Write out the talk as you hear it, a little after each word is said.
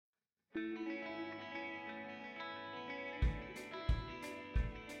Welcome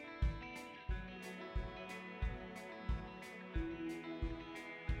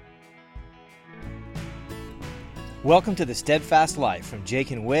to The Steadfast Life from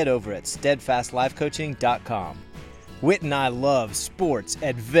Jake and Whit over at steadfastlifecoaching.com. Whit and I love sports,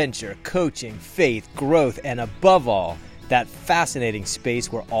 adventure, coaching, faith, growth, and above all, that fascinating space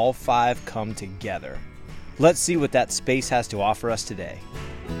where all five come together. Let's see what that space has to offer us today.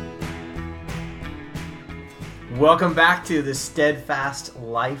 Welcome back to the Steadfast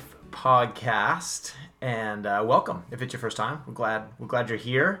Life podcast, and welcome. If it's your first time, we're glad you're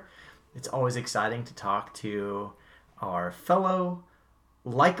here. It's always exciting to talk to our fellow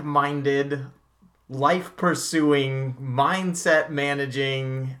like-minded, life-pursuing,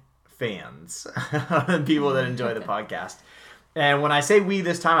 mindset-managing fans, the people that enjoy the podcast. And when I say we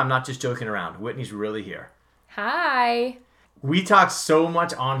this time, I'm not just joking around. Whitney's really here. Hi. We talk so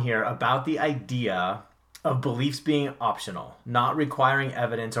much on here about the idea of beliefs being optional, not requiring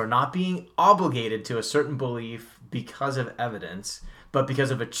evidence or not being obligated to a certain belief because of evidence, but because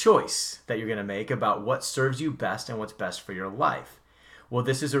of a choice that you're going to make about what serves you best and what's best for your life. Well,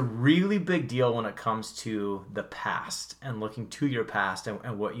 this is a really big deal when it comes to the past and looking to your past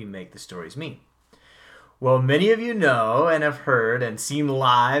and what you make the stories mean. Well, many of you know and have heard and seen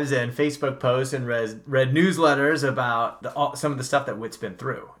lives and Facebook posts and read newsletters about some of the stuff that Whit's been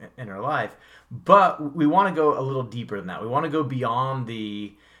through in her life. But we want to go a little deeper than that. We want to go beyond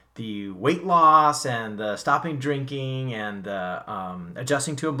the weight loss and the stopping drinking and the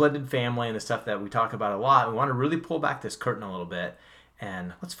adjusting to a blended family and the stuff that we talk about a lot. We want to really pull back this curtain a little bit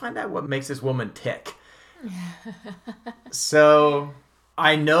and let's find out what makes this woman tick. So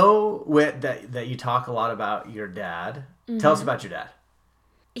I know, Whit, that you talk a lot about your dad. Mm-hmm. Tell us about your dad.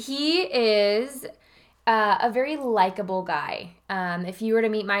 He is a very likable guy. If you were to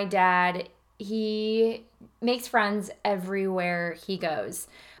meet my dad, he makes friends everywhere he goes.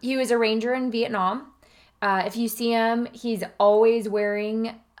 He was a ranger in Vietnam. If you see him, he's always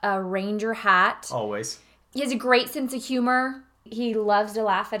wearing a ranger hat. Always. He has a great sense of humor. He loves to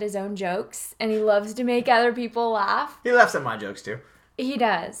laugh at his own jokes, and he loves to make other people laugh. He laughs at my jokes, too. He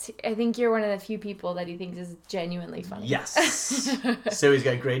does. I think you're one of the few people that he thinks is genuinely funny. Yes. So he's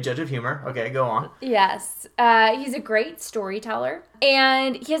got a great judge of humor. Okay, go on. Yes. He's a great storyteller,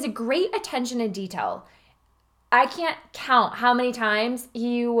 and he has a great attention to detail. I can't count how many times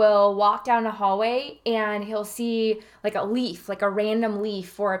he will walk down a hallway and he'll see like a leaf, like a random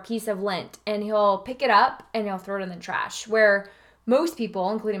leaf or a piece of lint, and he'll pick it up and he'll throw it in the trash, where most people,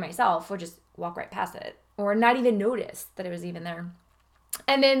 including myself, would just walk right past it or not even notice that it was even there.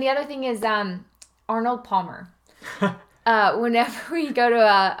 And then the other thing is Arnold Palmer. Whenever we go to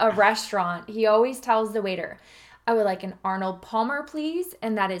a restaurant, he always tells the waiter, "I would like an Arnold Palmer, please,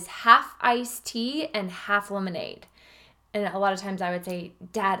 and that is half iced tea and half lemonade." And a lot of times I would say,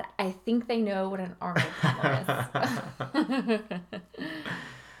 "Dad, I think they know what an Arnold Palmer is."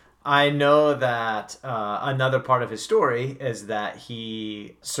 I know that another part of his story is that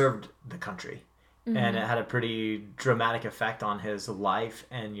he served the country. Mm-hmm. And it had a pretty dramatic effect on his life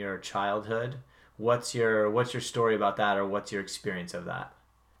and your childhood. What's your story about that, or what's your experience of that?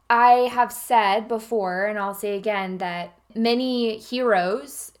 I have said before, and I'll say again, that many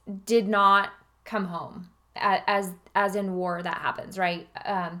heroes did not come home as in war that happens, right?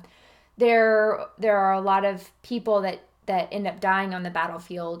 There are a lot of people that end up dying on the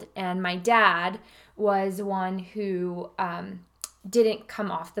battlefield, and my dad was one who didn't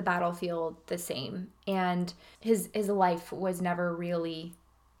come off the battlefield the same, and his life was never really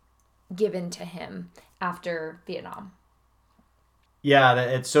given to him after Vietnam. Yeah,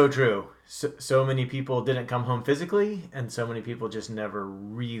 it's so true. So many people didn't come home physically, and so many people just never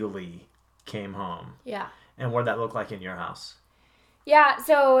really came home. Yeah. And what did that look like in your house? Yeah,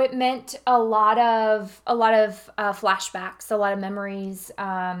 so it meant a lot of flashbacks, a lot of memories,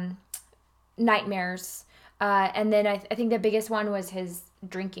 nightmares. And then I think the biggest one was his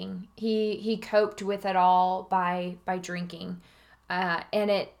drinking. He coped with it all by drinking.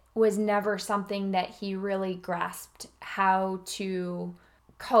 And it was never something that he really grasped how to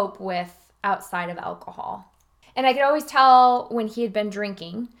cope with outside of alcohol. And I could always tell when he had been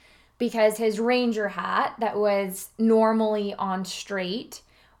drinking, because his ranger hat that was normally on straight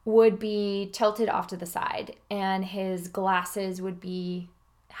would be tilted off to the side, and his glasses would be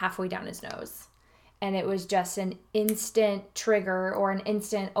halfway down his nose. And it was just an instant trigger or an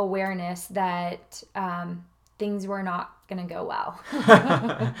instant awareness that things were not going to go well.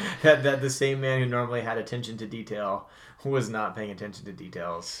 that the same man who normally had attention to detail was not paying attention to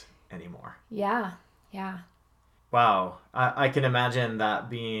details anymore. Yeah. Wow. I can imagine that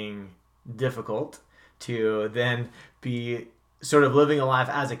being difficult to then be sort of living a life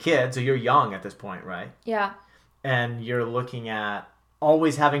as a kid. So you're young at this point, right? Yeah. And you're looking at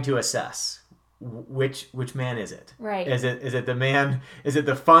always having to assess which man is it? Right. Is it the man? Is it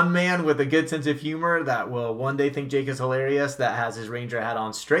the fun man with a good sense of humor that will one day think Jake is hilarious that has his ranger hat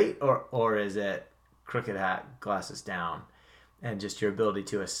on straight, or is it crooked hat, glasses down, and just your ability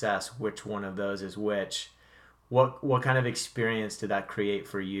to assess which one of those is which? What kind of experience did that create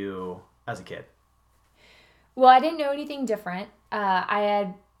for you as a kid? Well, I didn't know anything different. I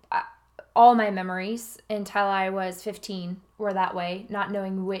had all my memories until I was 15 were that way, not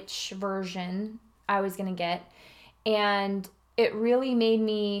knowing which version I was going to get. And it really made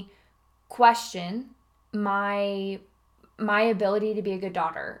me question my ability to be a good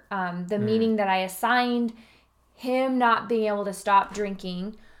daughter. The meaning that I assigned him not being able to stop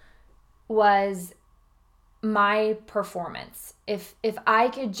drinking was my performance. If I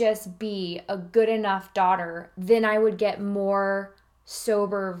could just be a good enough daughter, then I would get more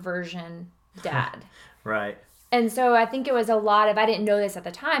sober version dad. Right. And so I think it was a lot of, I didn't know this at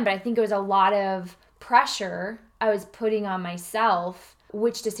the time, but I think it was a lot of pressure I was putting on myself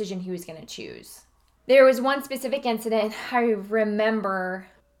which decision he was going to choose. There was one specific incident I remember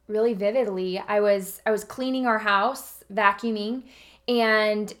really vividly. I was cleaning our house, vacuuming,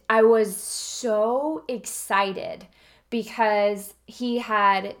 and I was so excited because he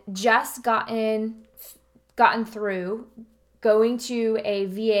had just gotten through going to a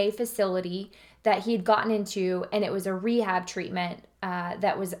VA facility that he'd gotten into, and it was a rehab treatment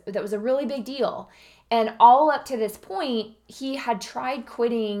that was a really big deal. And all up to this point, he had tried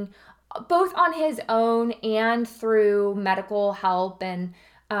quitting both on his own and through medical help and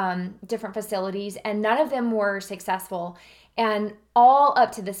different facilities, and none of them were successful. And all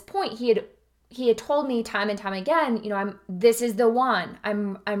up to this point, he had told me time and time again, this is the one.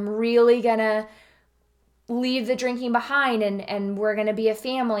 I'm really gonna leave the drinking behind, and we're gonna be a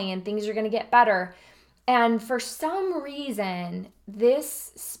family, and things are gonna get better. And for some reason,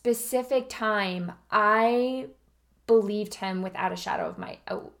 this specific time, I believed him without a shadow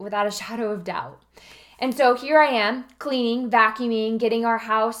of doubt. And so here I am, cleaning, vacuuming, getting our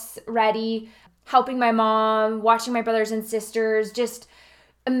house ready, helping my mom, watching my brothers and sisters, just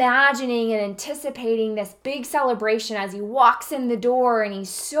imagining and anticipating this big celebration as he walks in the door and he's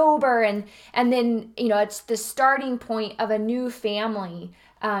sober, and then it's the starting point of a new family,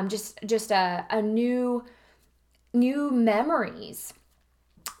 just a new memories.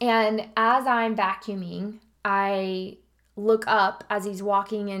 And as I'm vacuuming, I look up as he's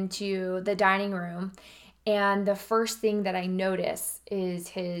walking into the dining room, and the first thing that I notice is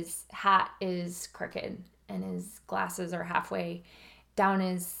his hat is crooked and his glasses are halfway down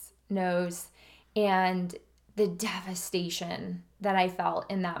his nose. And the devastation that I felt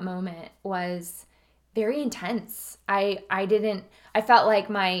in that moment was very intense. I felt like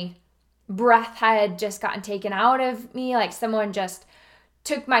my breath had just gotten taken out of me, like someone just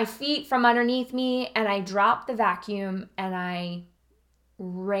took my feet from underneath me, and I dropped the vacuum and I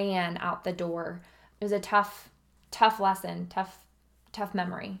ran out the door. It was a tough lesson, tough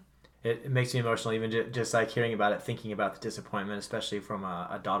memory. It makes me emotional, even just like hearing about it, thinking about the disappointment, especially from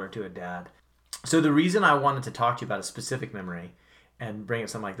a daughter to a dad. So the reason I wanted to talk to you about a specific memory and bring up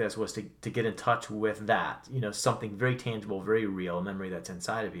something like this was to get in touch with that, something very tangible, very real, a memory that's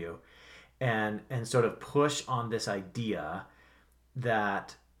inside of you, and sort of push on this idea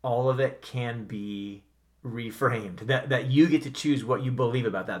that all of it can be reframed, that you get to choose what you believe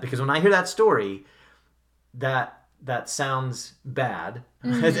about that. Because when I hear that story, that sounds bad.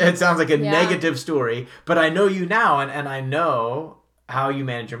 Mm-hmm. It sounds like a negative story, but I know you now, and I know how you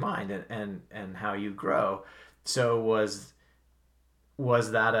manage your mind and how you grow. So was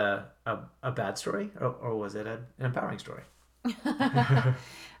that a bad story, or was it an empowering story?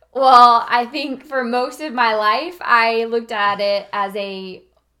 Well, I think for most of my life, I looked at it as a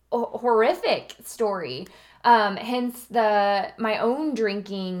horrific story. Hence my own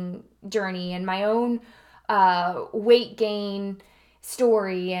drinking journey and my own weight gain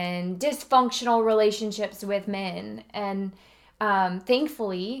story and dysfunctional relationships with men. And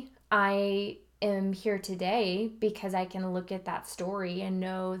thankfully, I am here today because I can look at that story and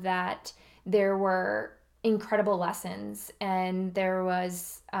know that there were incredible lessons, and there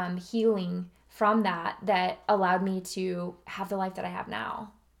was healing from that allowed me to have the life that I have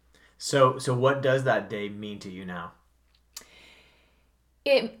now. So what does that day mean to you now?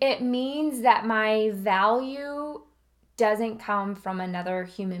 It means that my value doesn't come from another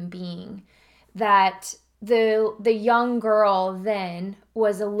human being. That the young girl then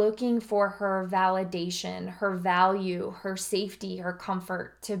was looking for her validation, her value, her safety, her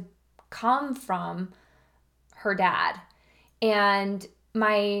comfort to come from her dad. And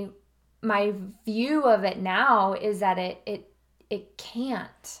my view of it now is that it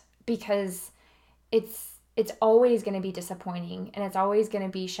can't, because it's always going to be disappointing, and it's always going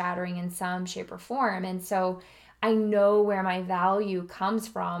to be shattering in some shape or form. And so I know where my value comes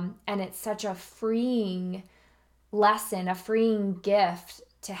from, and it's such a freeing lesson, a freeing gift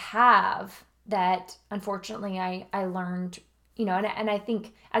to have, that unfortunately I learned, and I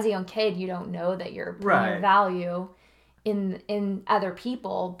think as a young kid, you don't know that you're putting your value in other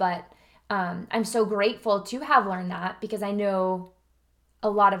people. But I'm so grateful to have learned that, because I know a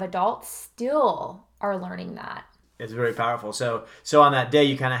lot of adults still are learning that. It's very powerful. So on that day,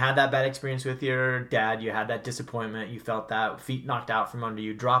 you kind of had that bad experience with your dad. You had that disappointment. You felt that feet knocked out from under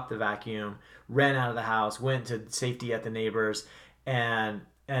you, dropped the vacuum, ran out of the house, went to safety at the neighbors. And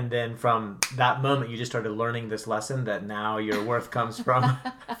then from that moment, you just started learning this lesson that now your worth comes from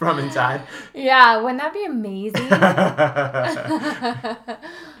inside. Yeah. Wouldn't that be amazing?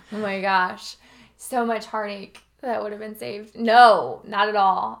 Oh my gosh. So much heartache that would have been saved. No, not at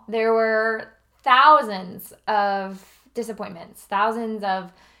all. There were thousands of disappointments, thousands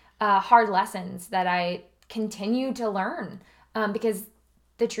of hard lessons that I continue to learn, because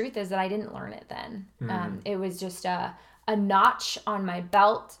the truth is that I didn't learn it then. It was just a notch on my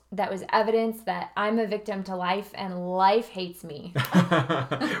belt that was evidence that I'm a victim to life, and life hates me.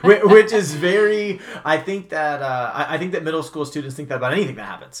 Which is very, I think that middle school students think that about anything that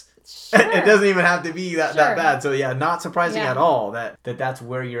happens. Sure. It doesn't even have to be that bad. So yeah, not surprising at all that's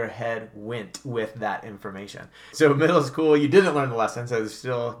where your head went with that information. So middle school, you didn't learn the lesson, so it's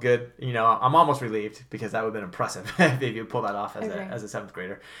still good. I'm almost relieved, because that would have been impressive if you pull that off as a seventh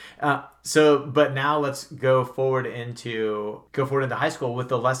grader. But now let's go forward into high school with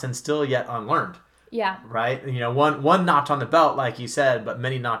the lesson still yet unlearned. Yeah. Right? One notch on the belt, like you said, but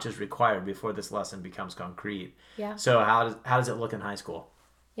many notches required before this lesson becomes concrete. Yeah. So how does it look in high school?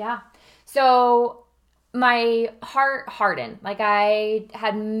 Yeah. So my heart hardened. Like, I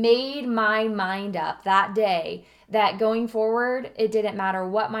had made my mind up that day that going forward, it didn't matter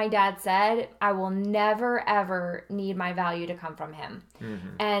what my dad said, I will never, ever need my value to come from him. Mm-hmm.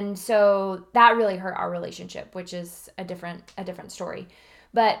 And so that really hurt our relationship, which is a different story.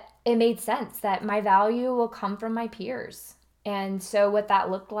 But it made sense that my value will come from my peers. And so what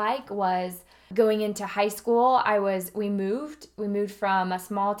that looked like was, going into high school, we moved from a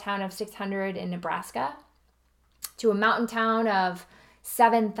small town of 600 in Nebraska to a mountain town of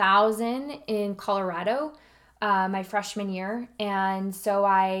 7,000 in Colorado, my freshman year. And so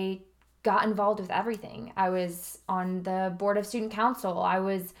I got involved with everything. I was on the board of student council. I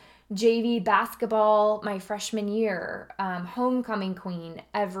was JV basketball my freshman year, homecoming queen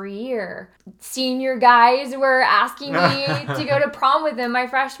every year. Senior guys were asking me to go to prom with them my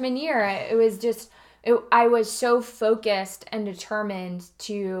freshman year. It was just, I was so focused and determined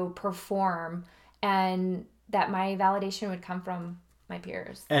to perform, and that my validation would come from my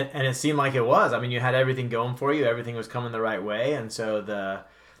peers. And it seemed like it was. I mean, you had everything going for you. Everything was coming the right way. And so the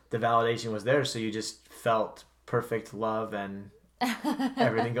validation was there. So you just felt perfect love and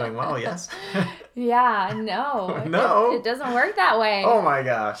everything going well, yes? Yeah, no. It doesn't work that way. Oh my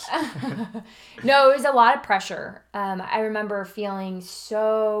gosh. No, it was a lot of pressure. I remember feeling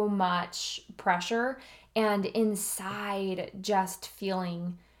so much pressure, and inside just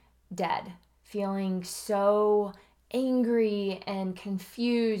feeling dead, feeling so angry and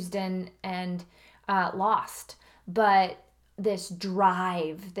confused and lost. But this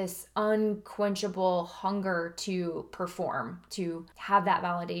drive, this unquenchable hunger to perform, to have that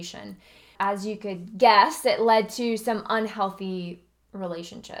validation. As you could guess, it led to some unhealthy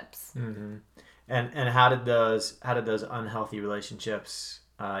relationships. Mm-hmm. And how did those unhealthy relationships,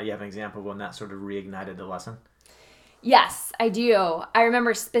 you have an example of when that sort of reignited the lesson? Yes, I do. I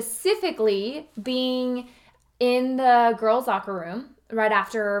remember specifically being in the girls' locker room right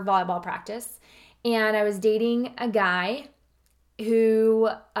after volleyball practice, and I was dating a guy who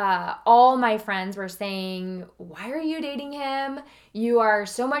all my friends were saying, why are you dating him? You are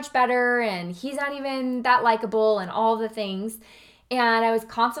so much better, and he's not even that likable, and all the things. And I was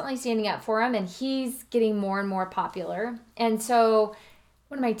constantly standing up for him, and he's getting more and more popular. And so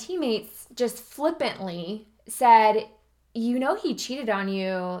one of my teammates just flippantly said, he cheated on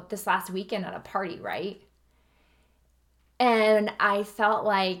you this last weekend at a party, right? And I felt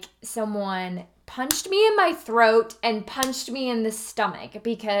like someone punched me in my throat and punched me in the stomach,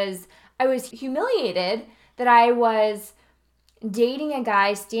 because I was humiliated that I was dating a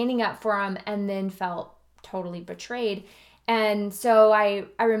guy, standing up for him, and then felt totally betrayed. And so I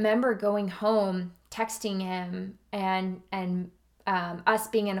remember going home, texting him and us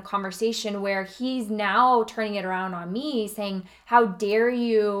being in a conversation where he's now turning it around on me, saying, how dare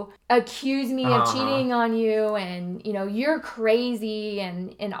you accuse me of cheating on you, and you're crazy,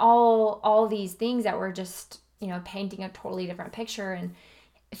 and all these things that were just painting a totally different picture, and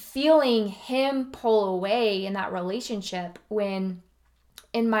feeling him pull away in that relationship when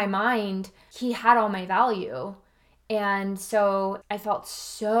in my mind he had all my value. And so I felt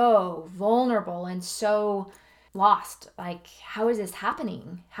so vulnerable and so lost. Like, how is this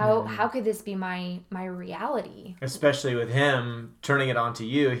happening? How could this be my reality? Especially with him turning it on to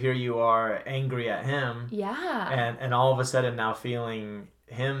you. Here you are angry at him. Yeah. And all of a sudden now feeling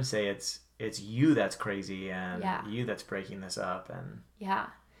him say it's you that's crazy, and you that's breaking this up. And yeah.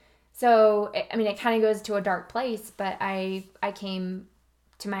 So, I mean, it kind of goes to a dark place, but I came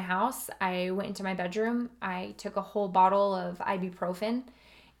to my house. I went into my bedroom. I took a whole bottle of ibuprofen,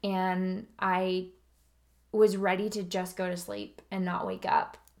 and I was ready to just go to sleep and not wake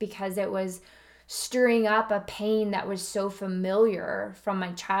up, because it was stirring up a pain that was so familiar from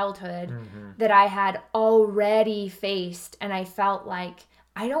my childhood that I had already faced. And I felt like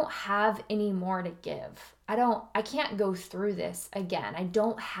I don't have any more to give. I can't go through this again. I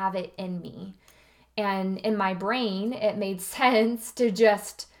don't have it in me. And in my brain, it made sense to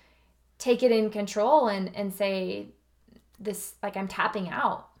just take it in control and say this, like, I'm tapping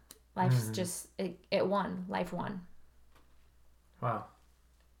out. Life's just, it won. Life won. Wow.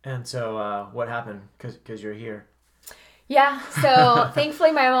 And so what happened? Because you're here. Yeah. So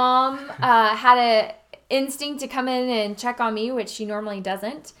thankfully my mom had an instinct to come in and check on me, which she normally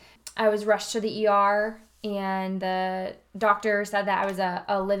doesn't. I was rushed to the ER, and the doctor said that I was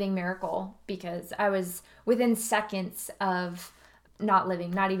a living miracle, because I was within seconds of not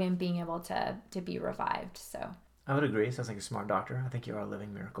living, not even being able to be revived. So I would agree. Sounds like a smart doctor. I think you are a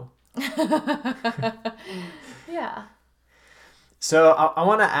living miracle. Yeah. So I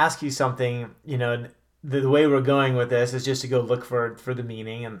want to ask you something. The way we're going with this is just to go look for the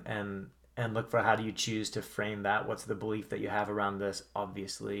meaning and look for how do you choose to frame that. What's the belief that you have around this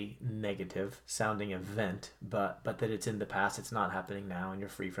obviously negative sounding event, but that it's in the past, it's not happening now, and you're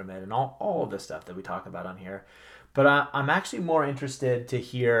free from it, and all of the stuff that we talk about on here. But I'm actually more interested to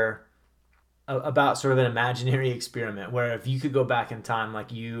hear about sort of an imaginary experiment where if you could go back in time,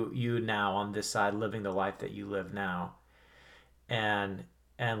 like you now on this side living the life that you live now, and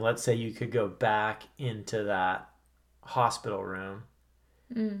let's say you could go back into that hospital room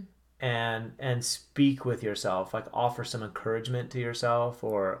and speak with yourself, like offer some encouragement to yourself,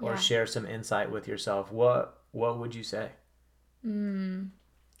 or share some insight with yourself, what would you say?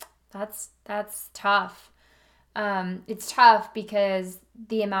 That's tough. It's tough because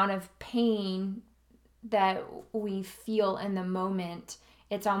the amount of pain that we feel in the moment,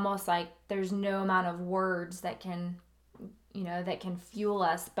 it's almost like there's no amount of words that can fuel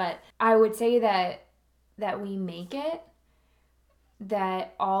us. But I would say that we make it,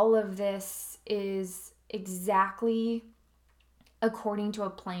 that all of this is exactly according to a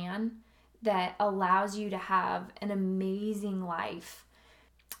plan that allows you to have an amazing life.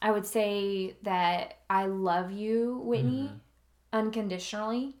 I would say that I love you, Whitney,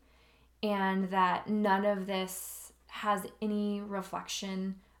 unconditionally, and that none of this has any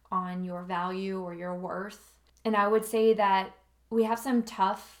reflection on your value or your worth. And I would say that we have some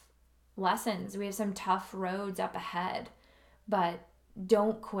tough lessons. We have some tough roads up ahead, but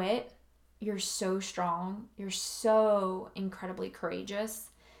don't quit. You're so strong. You're so incredibly courageous,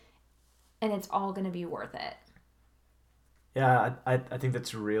 and it's all going to be worth it. Yeah, I think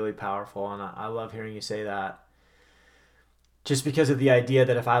that's really powerful, and I love hearing you say that, just because of the idea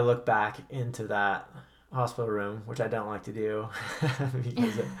that if I look back into that hospital room, which I don't like to do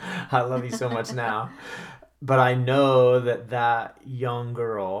because I love you so much now, but I know that young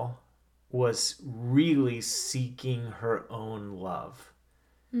girl was really seeking her own love,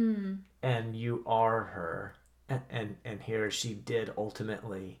 and you are her, and here she did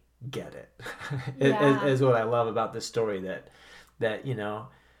ultimately get it. Is what I love about this story, that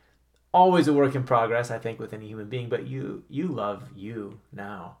always a work in progress, I think, with any human being, but you love you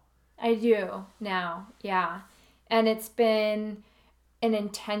now. I do now. Yeah. And it's been an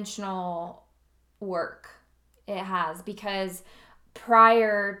intentional work. It has, because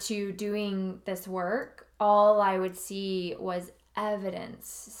prior to doing this work, all I would see was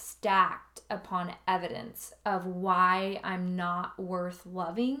evidence stacked upon evidence of why I'm not worth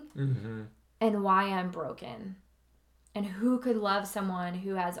loving and why I'm broken. And who could love someone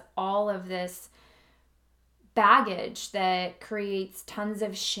who has all of this baggage that creates tons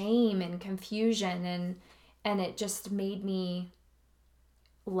of shame and confusion, and it just made me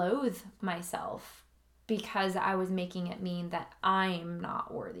loathe myself, because I was making it mean that I'm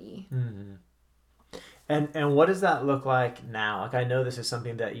not worthy. Mm-hmm. And what does that look like now? Like, I know this is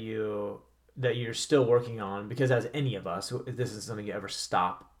something that you're still working on, because as any of us, this is something you ever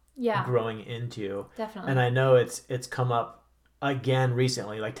stop growing into. Definitely. And I know it's come up again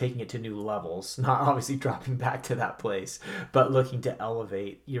recently, like taking it to new levels, not obviously dropping back to that place, but looking to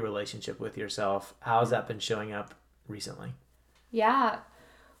elevate your relationship with yourself. How's that been showing up recently? Yeah.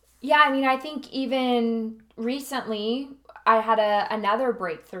 I mean, I think even recently I had another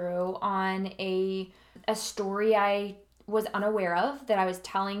breakthrough on a story I was unaware of that I was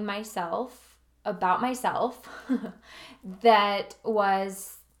telling myself about myself that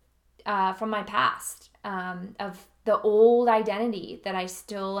was from my past, of the old identity that I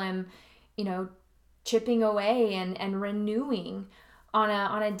still am, chipping away and renewing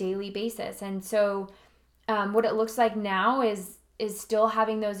on a daily basis. And so what it looks like now is still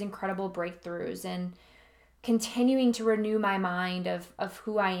having those incredible breakthroughs and continuing to renew my mind of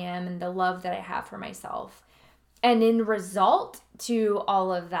who I am and the love that I have for myself. And in result to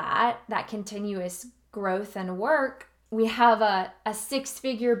all of that continuous growth and work, we have a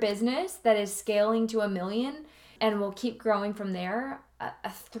 6-figure business that is scaling to 1 million and will keep growing from there.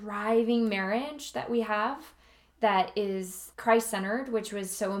 A thriving marriage that we have that is Christ-centered, which was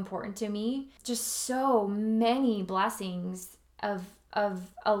so important to me. Just so many blessings of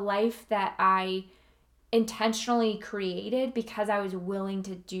a life that I intentionally created because I was willing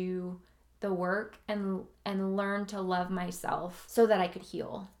to do the work and learn to love myself so that I could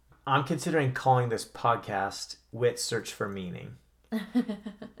heal. I'm considering calling this podcast "Wit's Search for Meaning."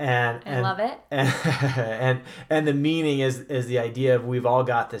 And I love it. And the meaning is the idea of, we've all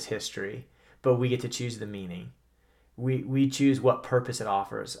got this history, but we get to choose the meaning. We choose what purpose it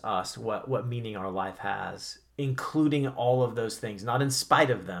offers us, what meaning our life has, including all of those things, not in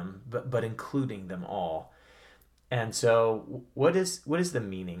spite of them, but including them all. And so what is the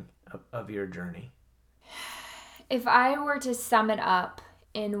meaning of your journey? If I were to sum it up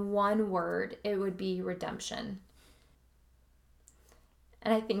in one word, it would be redemption.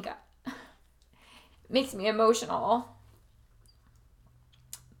 And I think it makes me emotional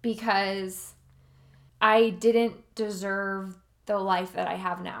because I didn't deserve the life that I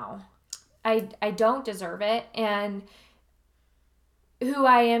have now. I don't deserve it. And who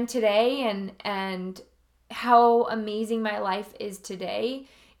I am today and how amazing my life is today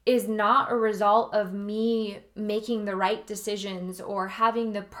is not a result of me making the right decisions or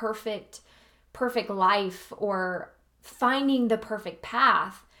having the perfect life or finding the perfect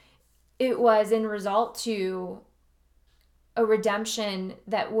path. It was in result to a redemption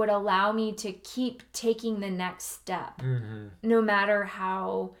that would allow me to keep taking the next step, no matter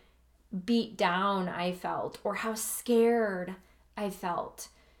how beat down I felt or how scared I felt.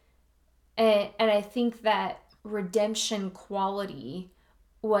 And I think that redemption quality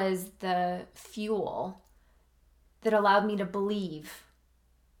was the fuel that allowed me to believe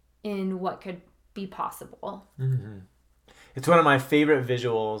in what could be possible. Mm-hmm. It's one of my favorite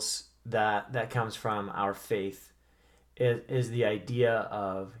visuals that comes from our faith is the idea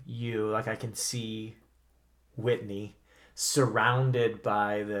of you, like I can see Whitney surrounded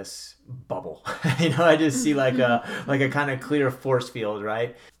by this bubble. I just see like a kind of clear force field,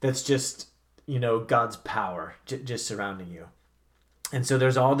 right? That's just, God's power just surrounding you. And so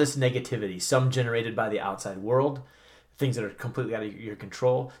there's all this negativity, some generated by the outside world, things that are completely out of your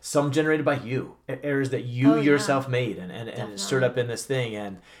control, some generated by you, errors that you yourself made and stirred up in this thing,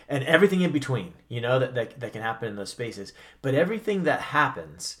 and everything in between, that can happen in those spaces. But everything that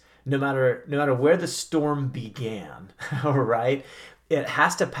happens, no matter where the storm began, right, it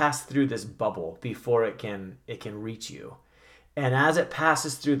has to pass through this bubble before it can reach you. And as it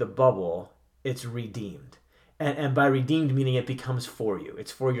passes through the bubble, it's redeemed. And by redeemed, meaning it becomes for you.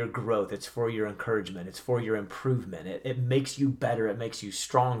 It's for your growth. It's for your encouragement. It's for your improvement. It makes you better. It makes you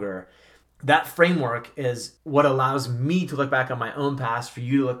stronger. That framework is what allows me to look back on my own past, for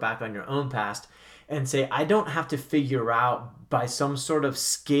you to look back on your own past, and say, I don't have to figure out by some sort of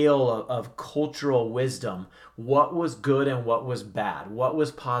scale of cultural wisdom what was good and what was bad, what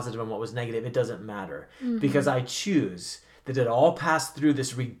was positive and what was negative. It doesn't matter, because I choose that it all passed through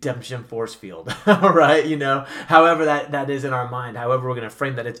this redemption force field, right? However that is in our mind, however we're going to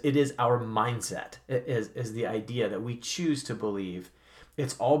frame that, it is our mindset. It is the idea that we choose to believe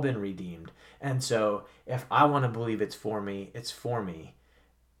it's all been redeemed. And so if I want to believe it's for me, it's for me.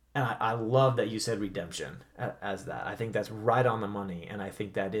 And I love that you said redemption as that. I think that's right on the money. And I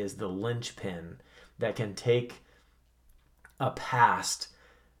think that is the linchpin that can take a past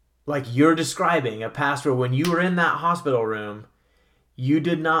like you're describing, a past where when you were in that hospital room, You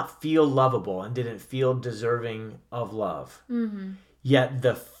did not feel lovable and didn't feel deserving of love. Mm-hmm. Yet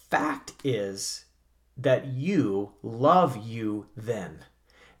the fact is that you love you then.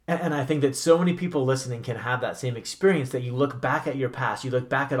 And I think that so many people listening can have that same experience, that you look back at your past, you look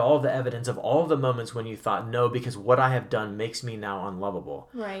back at all the evidence of all of the moments when you thought, no, because what I have done makes me now unlovable.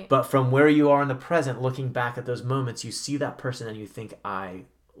 Right. But from where you are in the present, looking back at those moments, you see that person and you think, I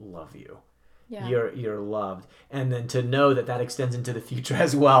love you. Yeah. You're loved. And then to know that that extends into the future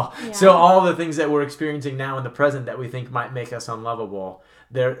as well. Yeah. So all the things that we're experiencing now in the present that we think might make us unlovable,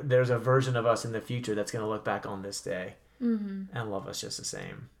 there's a version of us in the future that's going to look back on this day and love us just the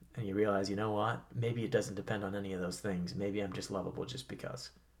same. And you realize, you know what? Maybe it doesn't depend on any of those things. Maybe I'm just lovable just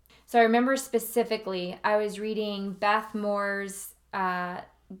because. So I remember specifically, I was reading Beth Moore's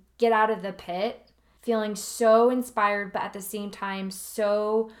Get Out of the Pit, feeling so inspired, but at the same time,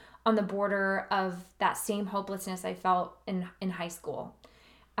 so on the border of that same hopelessness I felt in high school.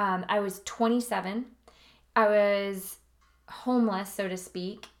 I was 27. I was homeless, so to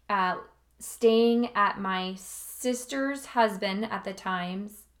speak, staying at my sister's husband at the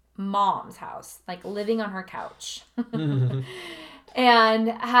time's mom's house, like living on her couch. And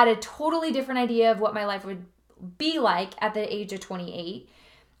had a totally different idea of what my life would be like at the age of 28.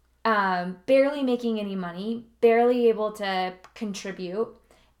 Barely making any money, barely able to contribute.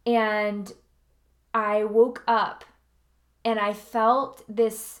 And I woke up and I felt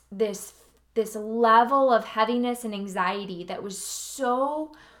this level of heaviness and anxiety that was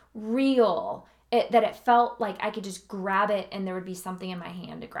so real that it felt like I could just grab it and there would be something in my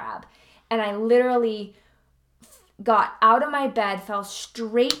hand to grab. And I literally got out of my bed, fell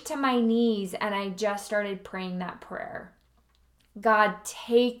straight to my knees, and I just started praying that prayer. God,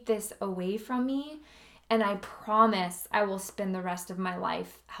 take this away from me, and I promise I will spend the rest of my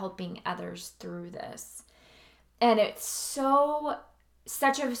life helping others through this. And it's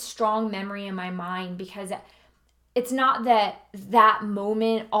such a strong memory in my mind, because it's not that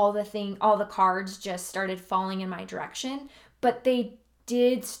moment, all the cards just started falling in my direction, but they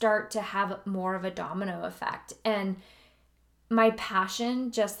did start to have more of a domino effect. And my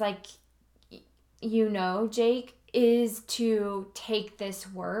passion, just like Jake, is to take this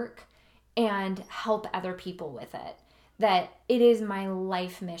work and help other people with it. That it is my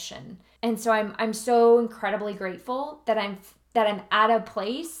life mission. And so I'm so incredibly grateful that I'm at a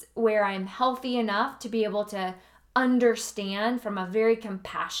place where I'm healthy enough to be able to understand from a very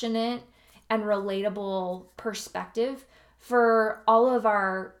compassionate and relatable perspective for all of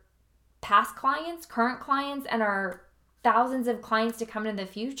our past clients, current clients, and our thousands of clients to come in the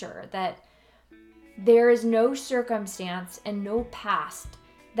future, that there is no circumstance and no past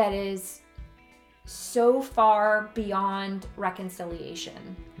that is so far beyond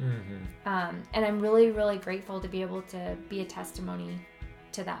reconciliation. And I'm really, really grateful to be able to be a testimony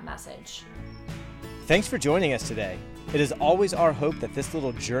to that message. Thanks for joining us today. It is always our hope that this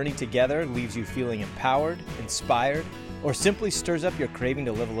little journey together leaves you feeling empowered, inspired, or simply stirs up your craving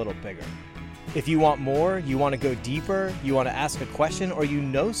to live a little bigger. If you want more, you want to go deeper, you want to ask a question, or you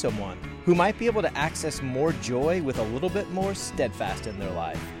know someone who might be able to access more joy with a little bit more steadfast in their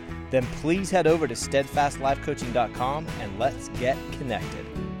life, then please head over to steadfastlifecoaching.com and let's get connected.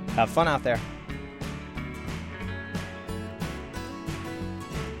 Have fun out there.